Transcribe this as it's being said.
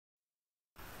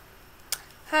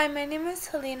Hi, my name is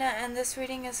Helina, and this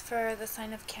reading is for the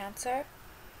sign of Cancer.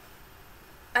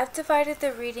 I've divided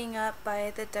the reading up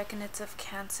by the Decanates of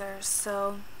Cancer,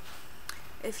 so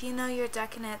if you know your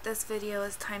decanate, this video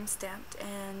is time-stamped,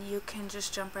 and you can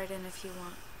just jump right in if you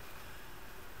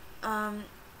want.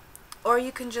 Or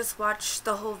you can just watch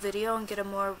the whole video and get a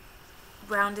more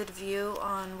rounded view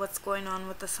on what's going on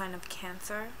with the sign of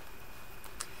Cancer.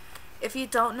 If you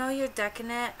don't know your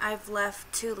decanate, I've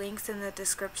left 2 links in the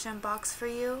description box for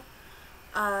you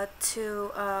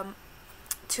to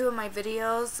 2 of my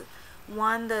videos.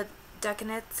 One, the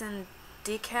Decanates and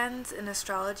Decans in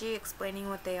astrology, explaining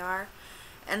what they are,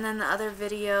 and then the other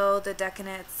video, the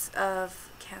Decanates of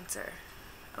Cancer.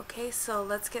 Okay, so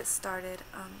let's get started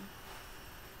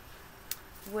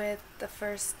with the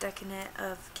first Decanate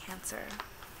of Cancer.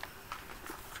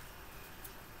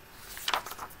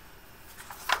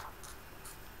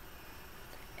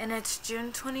 And it's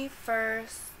June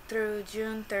 21st through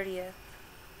June 30th.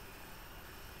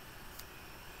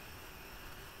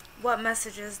 What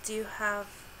messages do you have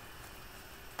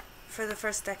for the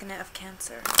first Decanate of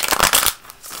Cancer?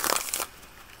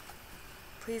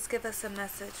 Please give us a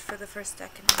message for the first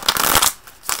Decanate.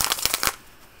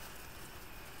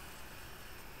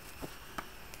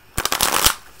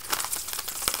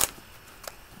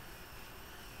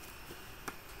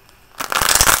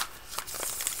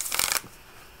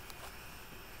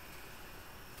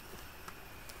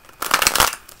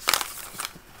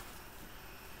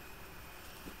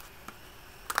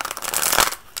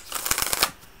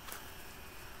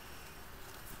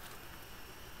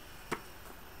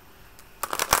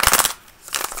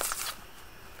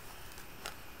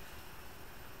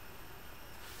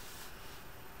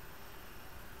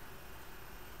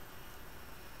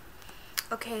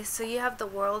 Okay, so you have the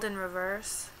World in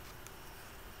reverse,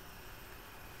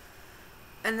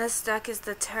 and this deck is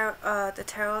the Tarot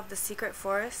of the Secret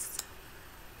Forest,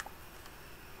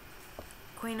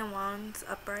 Queen of Wands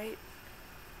upright,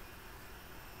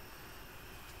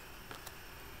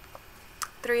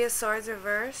 3 of Swords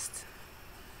reversed,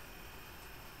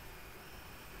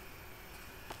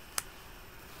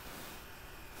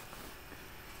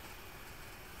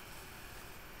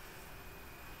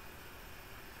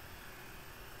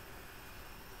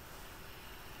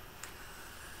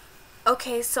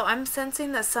 Okay, so I'm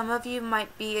sensing that some of you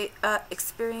might be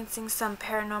experiencing some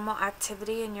paranormal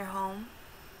activity in your home.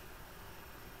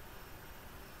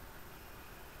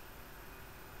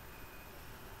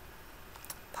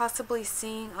 Possibly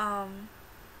seeing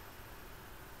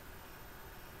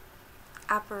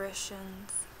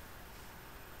apparitions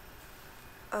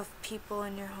of people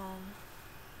in your home.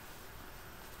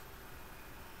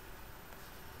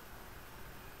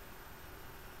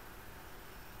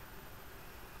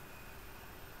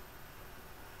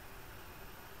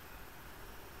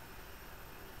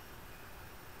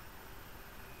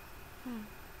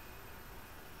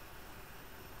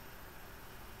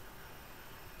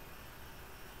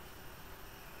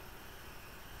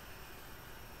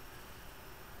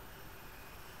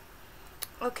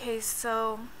 Okay,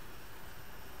 so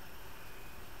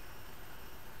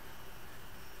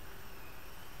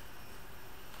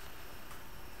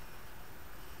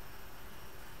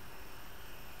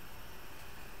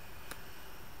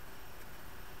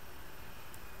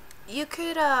you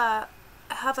could have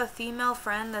a female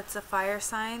friend that's a fire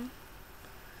sign.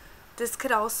 This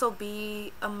could also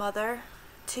be a mother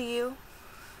to you.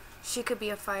 She could be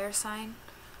a fire sign.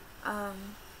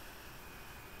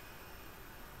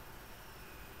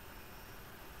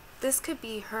 This could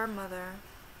be her mother.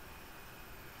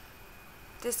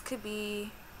 This could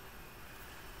be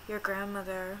your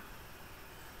grandmother.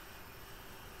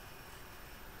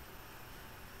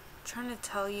 Trying to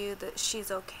tell you that she's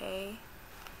okay.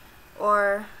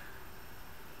 Or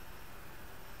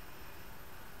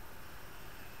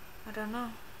I don't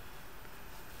know.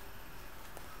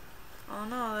 Oh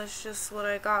no, that's just what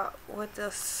I got with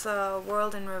this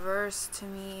World in reverse. To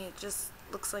me, it just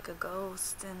looks like a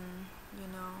ghost, and you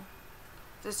know,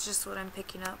 that's just what I'm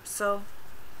picking up. So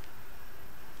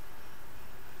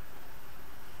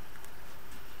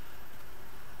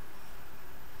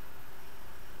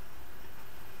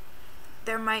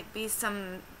there might be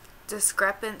some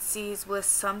discrepancies with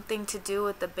something to do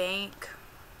with the bank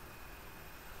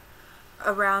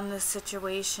around this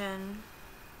situation.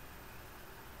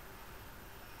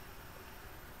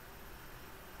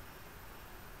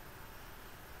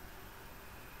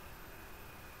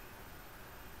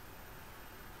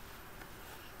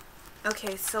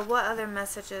 Okay, so what other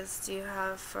messages do you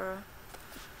have for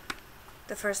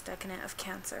the first Decanate of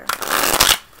Cancer?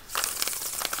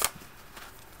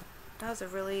 That was a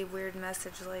really weird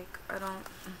message, like, I don't...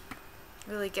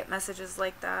 really get messages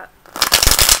like that.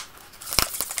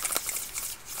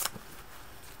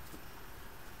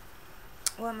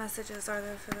 What messages are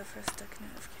there for the first decade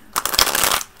of Cancer?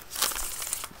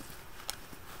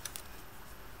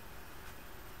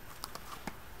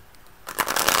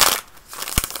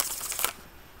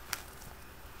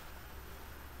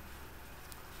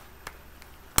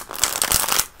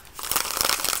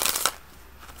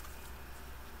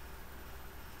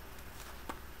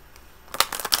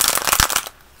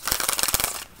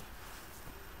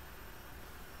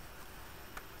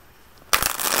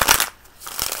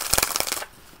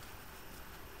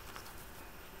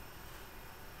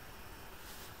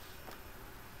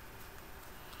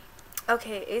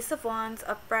 Okay, Ace of Wands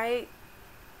upright,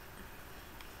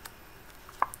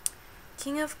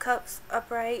 King of Cups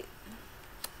upright,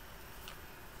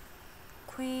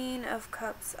 Queen of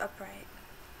Cups upright.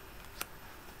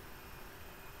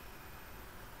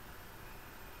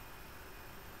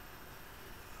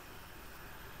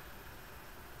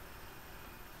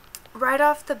 Right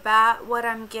off the bat, what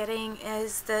I'm getting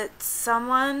is that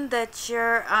someone that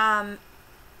you're,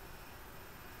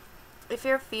 if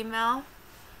you're female,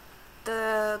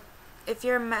 if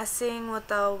you're messing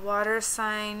with a water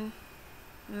sign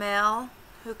male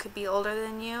who could be older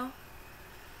than you,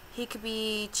 he could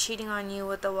be cheating on you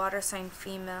with a water sign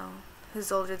female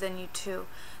who's older than you too,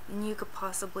 and you could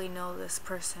possibly know this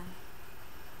person.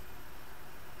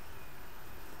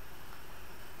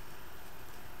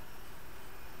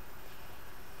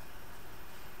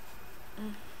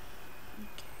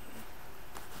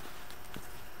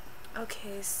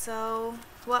 Okay, so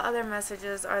what other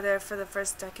messages are there for the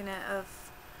first decade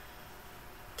of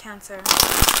Cancer?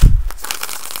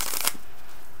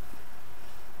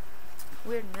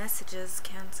 Weird messages,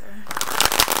 Cancer.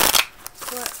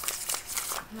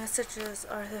 What messages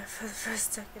are there for the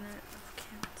first decade of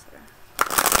Cancer?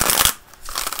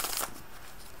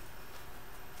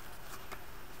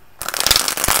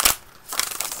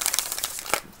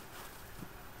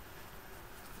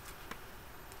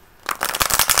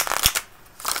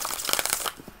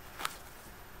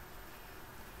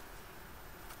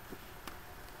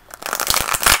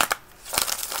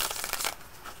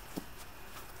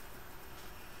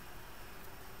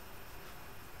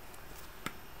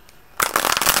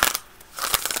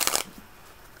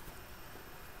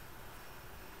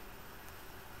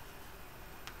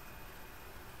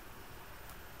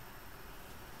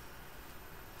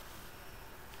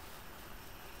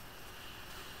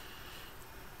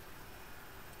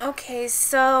 Okay,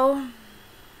 so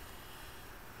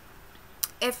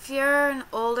if you're an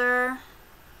older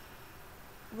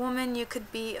woman, you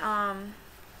could be,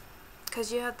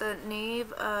 because you have the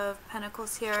Knave of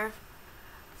Pentacles here,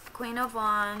 Queen of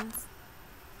Wands,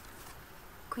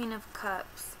 Queen of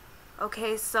Cups.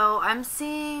 Okay, so I'm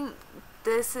seeing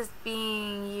this as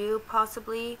being you,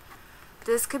 possibly.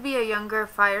 This could be a younger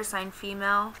fire sign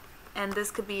female, and this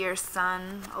could be your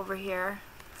son over here.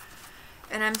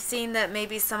 And I'm seeing that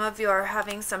maybe some of you are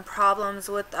having some problems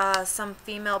with some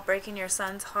female breaking your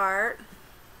son's heart.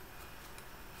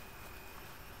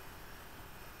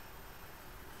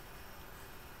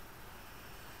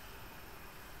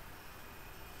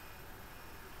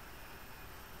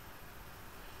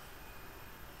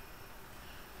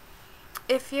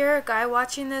 If you're a guy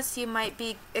watching this, you might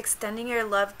be extending your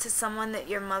love to someone that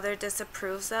your mother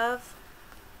disapproves of.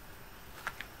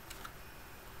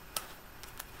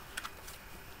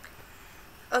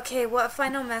 Okay, what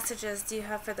final messages do you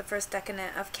have for the first decade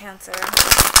of Cancer?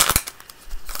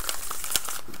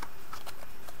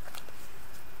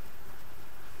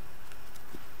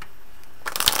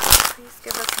 Please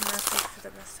give us a message for the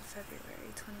rest of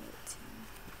February 2018.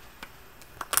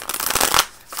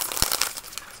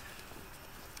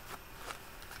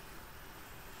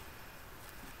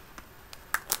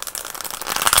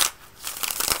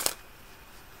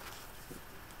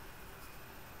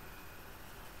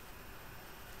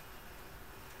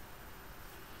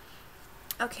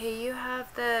 Okay, you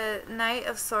have the Knight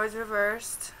of Swords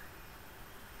reversed.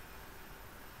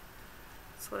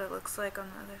 That's what it looks like on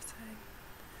the other side.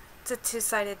 It's a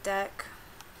two-sided deck.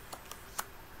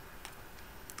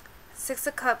 Six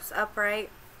of Cups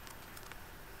upright.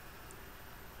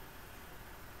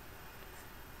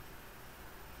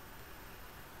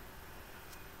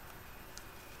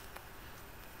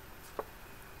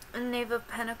 A Knave of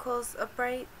Pentacles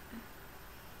upright.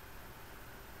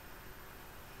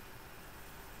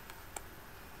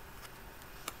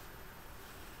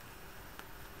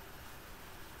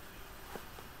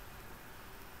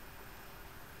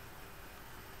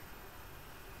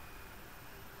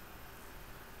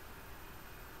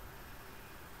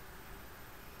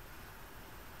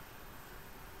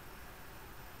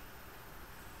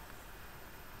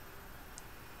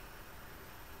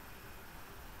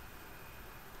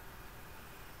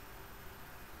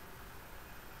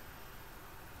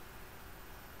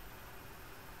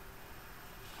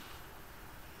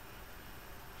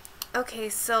 Okay,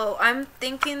 so I'm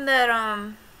thinking that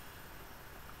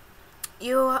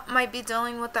you might be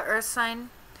dealing with the earth sign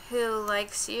who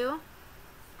likes you,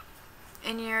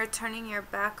 and you're turning your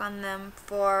back on them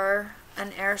for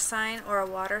an air sign or a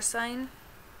water sign.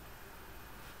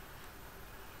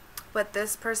 But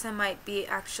this person might be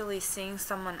actually seeing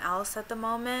someone else at the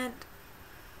moment.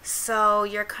 So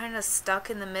you're kind of stuck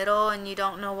in the middle and you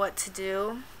don't know what to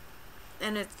do.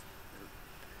 And it's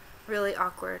really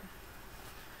awkward.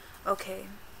 Okay,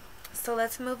 so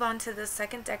let's move on to the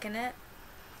second decade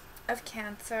of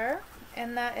Cancer.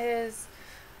 And that is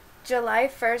July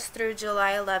 1st through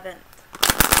July 11th.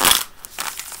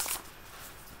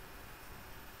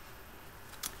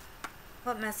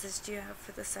 What message do you have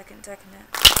for the second decade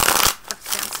of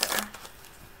Cancer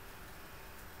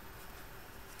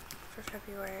for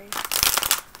February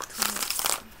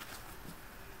 2018?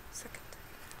 Second.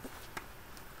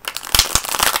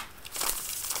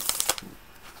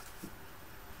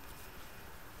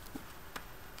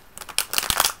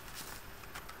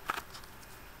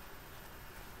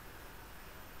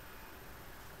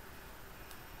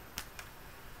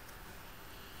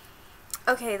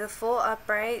 Okay, the full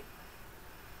upright,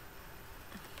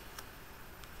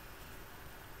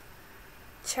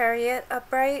 Chariot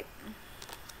upright,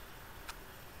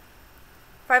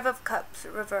 Five of Cups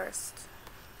reversed.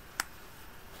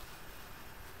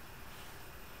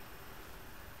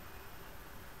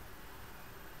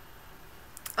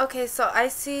 Okay, so I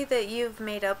see that you've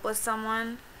made up with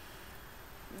someone.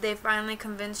 They finally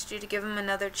convinced you to give them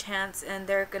another chance and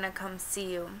they're gonna come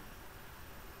see you.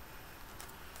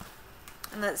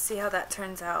 And let's see how that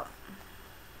turns out.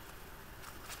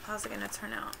 How's it gonna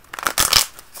turn out?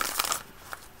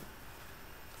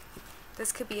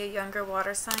 This could be a younger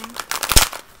water sign.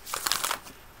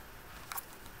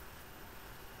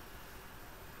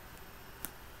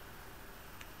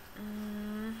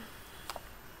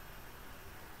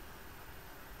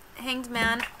 Hanged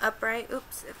Man upright.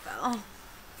 Oops, it fell.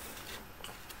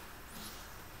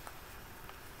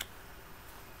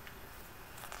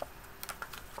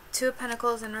 Two of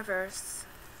Pentacles in reverse.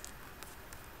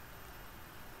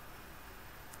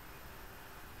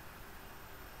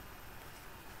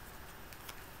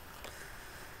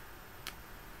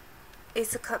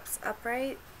 Ace of Cups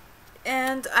upright.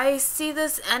 And I see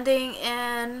this ending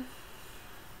in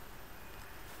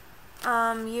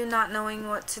you not knowing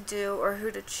what to do or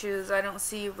who to choose. I don't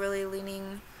see you really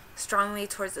leaning strongly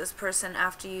towards this person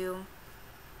after you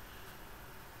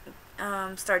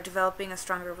start developing a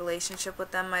stronger relationship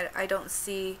with them. I don't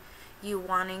see you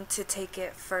wanting to take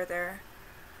it further.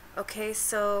 Okay,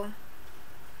 so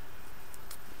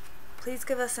please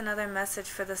give us another message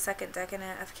for the second decade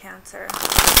of Cancer.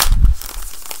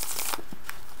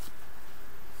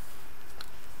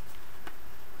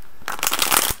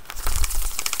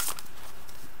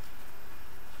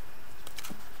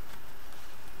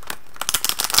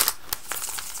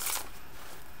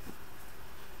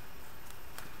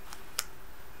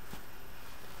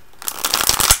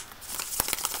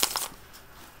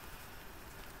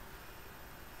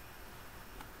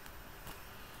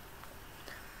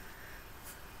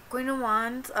 Queen of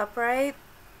Wands upright,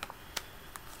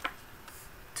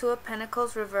 Two of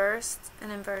Pentacles reversed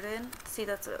and inverted. See,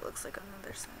 that's what it looks like on the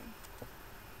other side.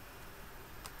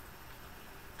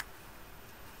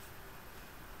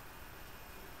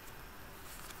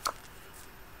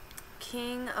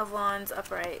 King of Wands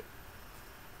upright.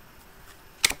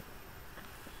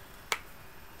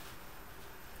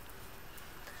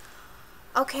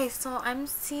 Okay, so I'm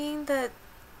seeing that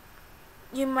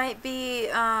you might be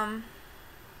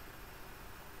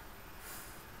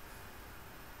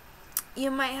you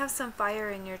might have some fire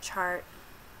in your chart.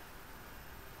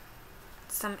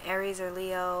 Some Aries or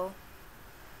Leo.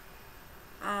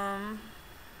 I'm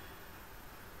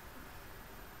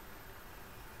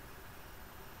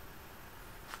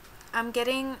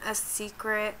getting a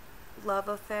secret love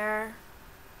affair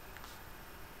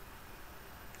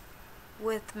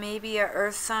with maybe an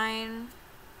earth sign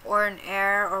or an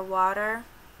air or water.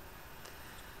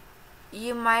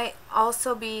 You might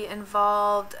also be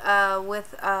involved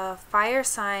with a fire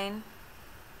sign,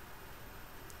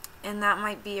 and that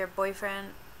might be your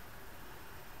boyfriend,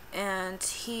 and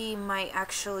he might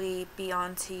actually be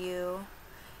onto you.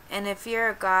 And if you're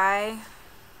a guy,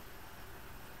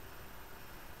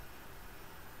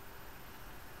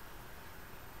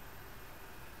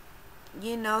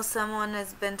 you know someone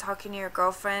has been talking to your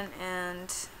girlfriend,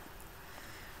 and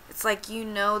it's like you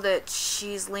know that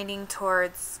she's leaning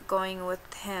towards going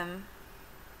with him.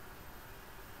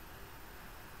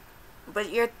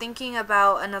 But you're thinking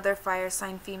about another fire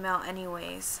sign female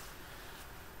anyways.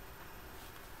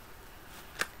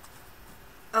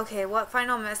 Okay, what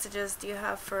final messages do you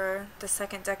have for the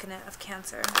second decade of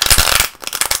Cancer?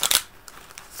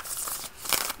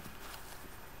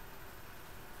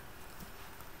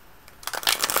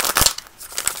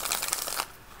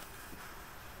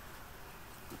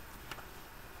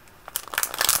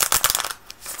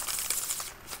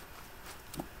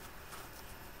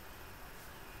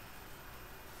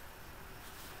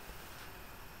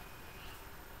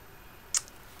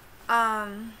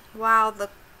 Wow, the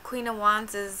Queen of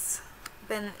Wands has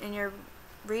been in your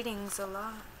readings a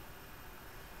lot.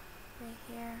 Right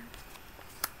here.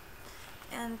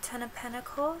 And Ten of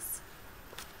Pentacles.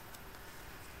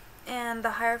 And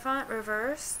the Hierophant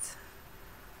reversed.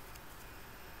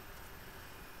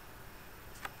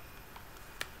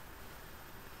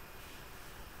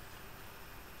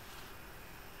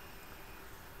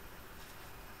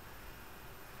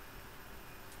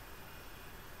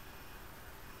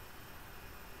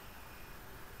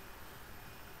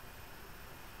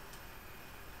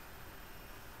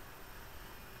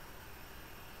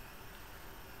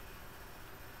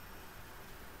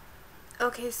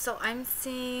 Okay, so I'm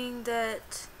seeing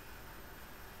that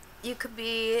you could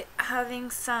be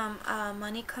having some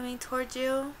money coming towards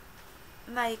you,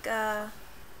 like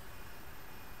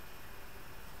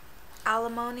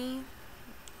alimony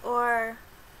or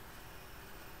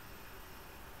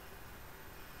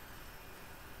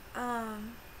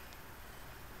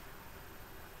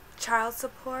child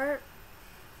support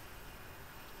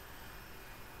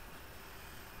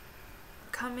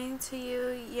coming to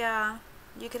you. Yeah,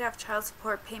 you could have child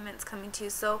support payments coming to you.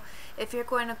 So if you're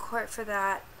going to court for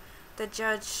that, the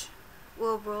judge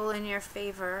will rule in your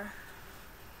favor.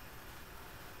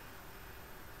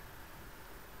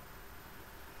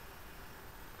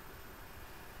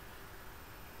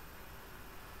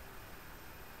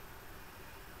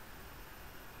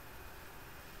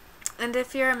 And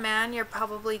if you're a man, you're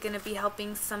probably going to be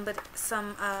helping a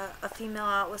female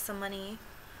out with some money.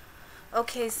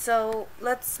 Okay, so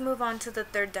let's move on to the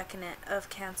third decade of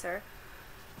Cancer.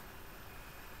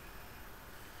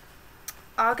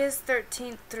 August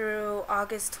 13th through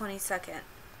August 22nd.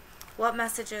 What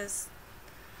messages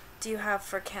do you have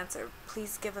for Cancer?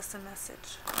 Please give us a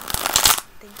message.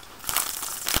 Thank you.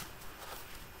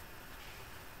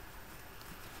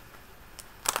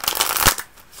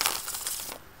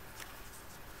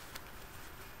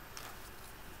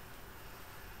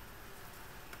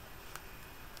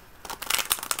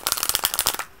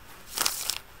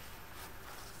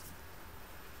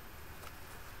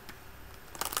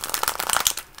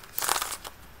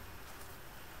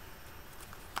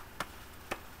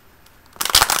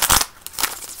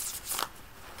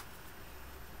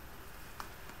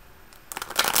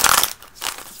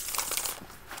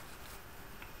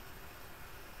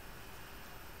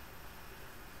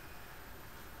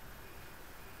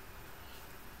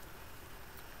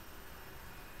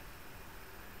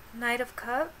 Knight of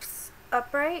Cups,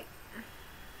 upright.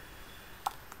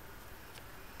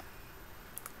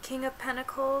 King of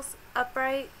Pentacles,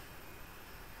 upright.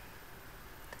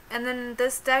 And then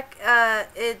this deck,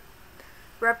 it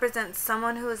represents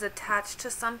someone who is attached to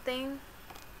something.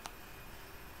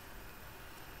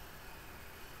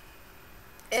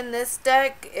 In this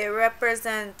deck, it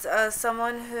represents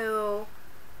someone who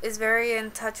is very in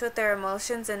touch with their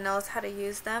emotions and knows how to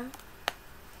use them.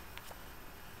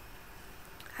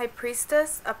 High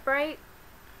Priestess, upright.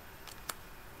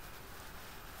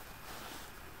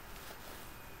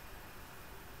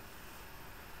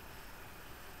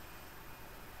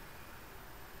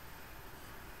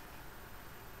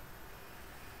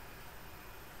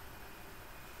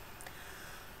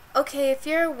 Okay, if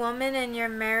you're a woman and you're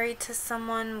married to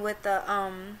someone with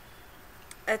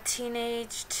a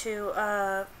teenage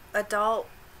to adult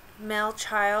male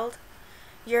child,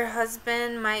 your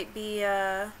husband might be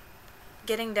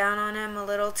getting down on him a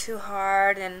little too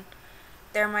hard, and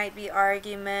there might be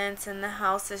arguments, and the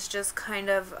house is just kind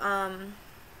of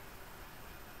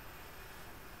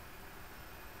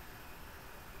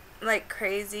like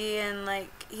crazy, and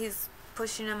like he's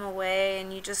pushing him away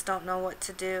and you just don't know what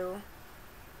to do.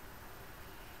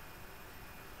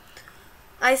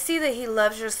 I see that he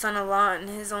loves your son a lot, and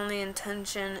his only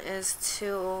intention is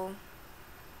to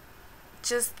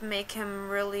just make him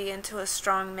really into a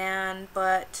strong man,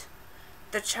 but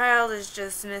the child is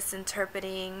just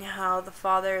misinterpreting how the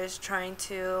father is trying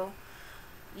to,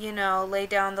 you know, lay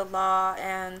down the law,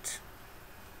 and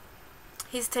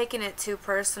he's taking it too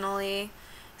personally.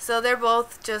 So they're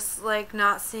both just like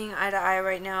not seeing eye to eye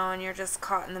right now, and you're just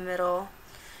caught in the middle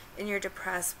and you're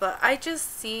depressed. But I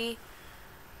just see,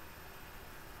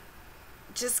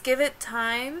 just give it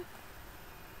time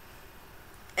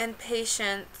and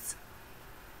patience,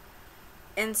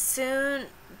 and soon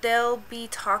they'll be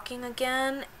talking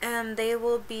again, and they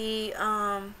will be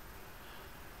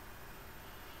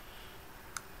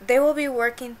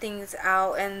working things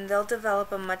out, and they'll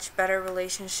develop a much better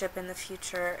relationship in the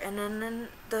future. And then in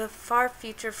the far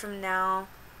future from now,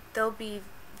 they'll be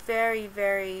very,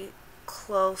 very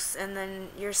close, and then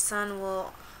your son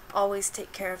will always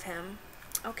take care of him.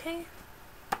 Okay?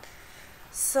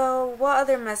 So, what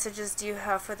other messages do you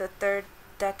have for the third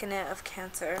decade of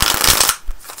Cancer?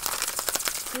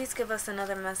 Please give us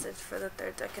another message for the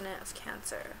third decade of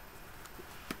Cancer.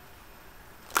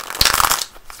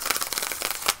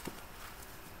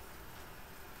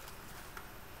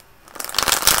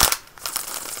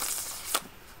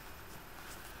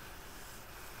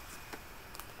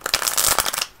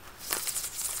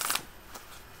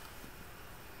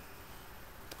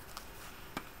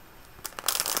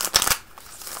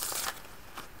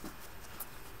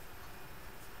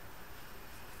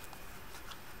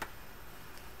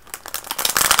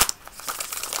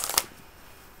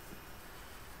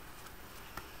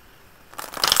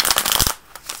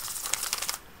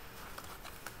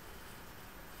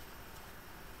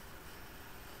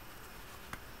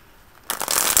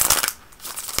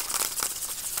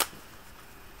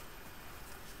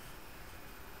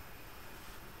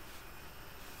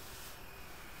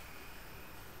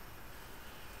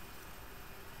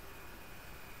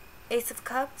 Ace of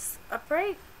Cups,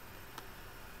 upright.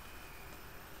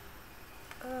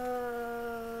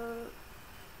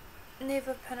 Knave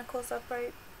of Pentacles,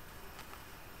 upright.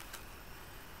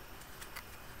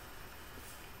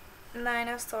 Nine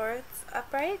of Swords,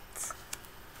 upright.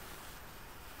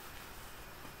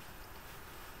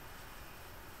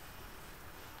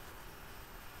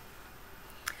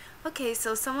 Okay,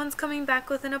 so someone's coming back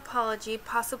with an apology,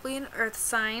 possibly an earth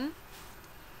sign.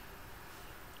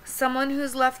 Someone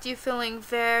who's left you feeling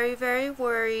very, very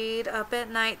worried, up at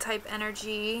night type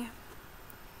energy.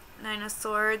 Nine of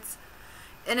Swords.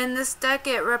 And in this deck,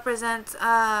 it represents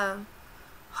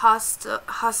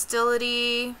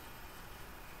hostility,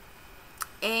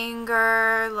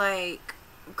 anger, like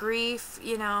grief,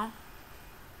 you know.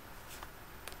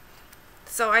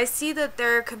 So I see that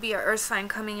there could be an earth sign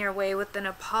coming your way with an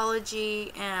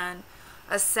apology and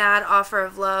a sad offer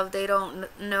of love. They don't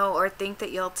know or think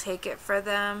that you'll take it from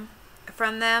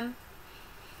them.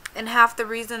 And half the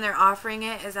reason they're offering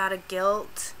it is out of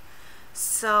guilt.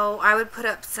 So I would put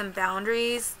up some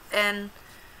boundaries, and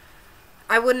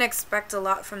I wouldn't expect a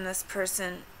lot from this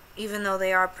person, even though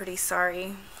they are pretty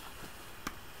sorry.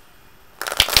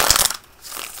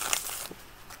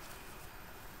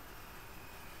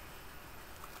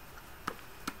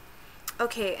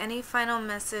 Okay, any final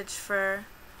message for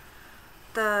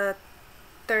the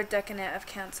third decade of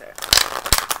Cancer?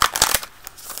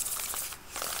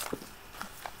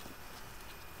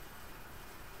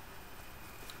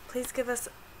 Please give us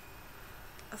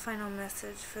a final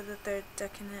message for the third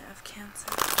decade of Cancer.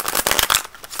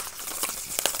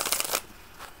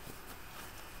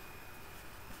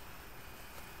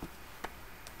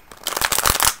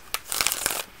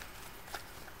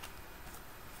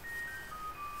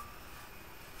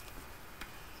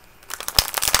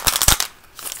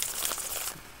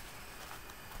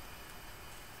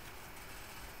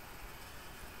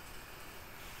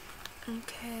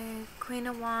 Okay, Queen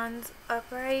of Wands,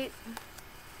 upright.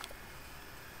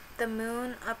 The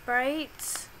Moon,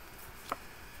 upright.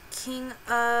 King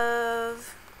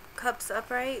of Cups,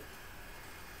 upright.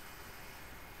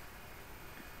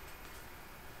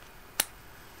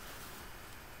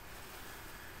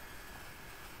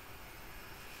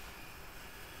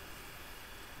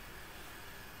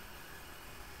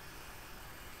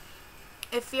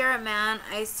 If you're a man,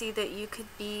 I see that you could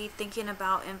be thinking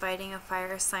about inviting a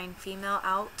fire sign female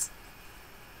out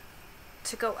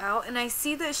to go out, and I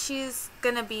see that she's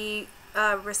gonna be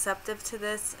receptive to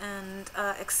this and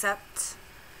accept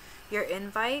your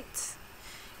invite.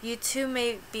 You two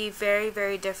may be very,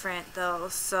 very different though,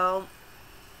 so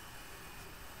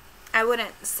I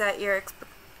wouldn't set your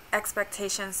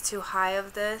expectations too high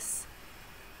of this.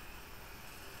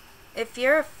 If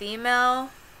you're a female,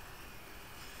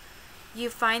 you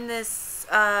find this,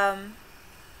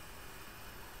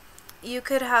 you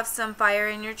could have some fire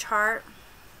in your chart,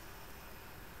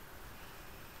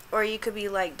 or you could be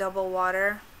like double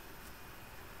water.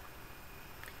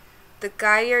 The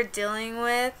guy you're dealing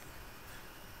with,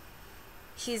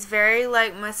 he's very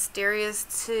like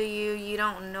mysterious to you. You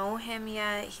don't know him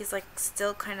yet. He's like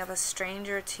still kind of a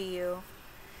stranger to you.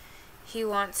 He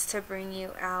wants to bring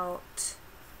you out.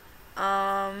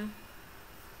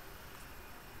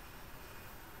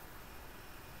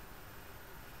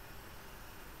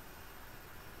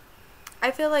 I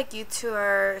feel like you two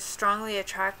are strongly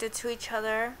attracted to each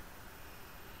other.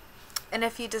 And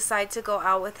if you decide to go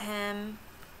out with him,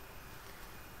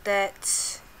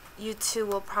 that you two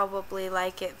will probably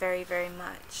like it very, very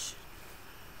much.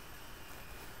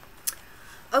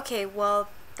 Okay, well,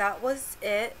 that was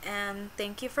it, and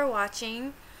thank you for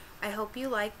watching. I hope you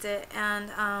liked it,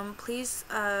 and please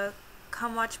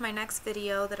come watch my next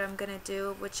video that I'm gonna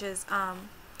do, which is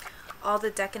all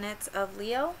the decanates of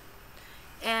Leo.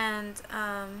 And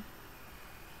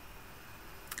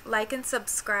like and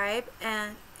subscribe,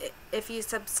 and if you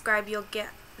subscribe, you'll get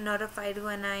notified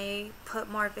when I put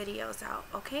more videos out.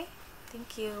 Okay,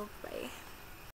 thank you. Bye.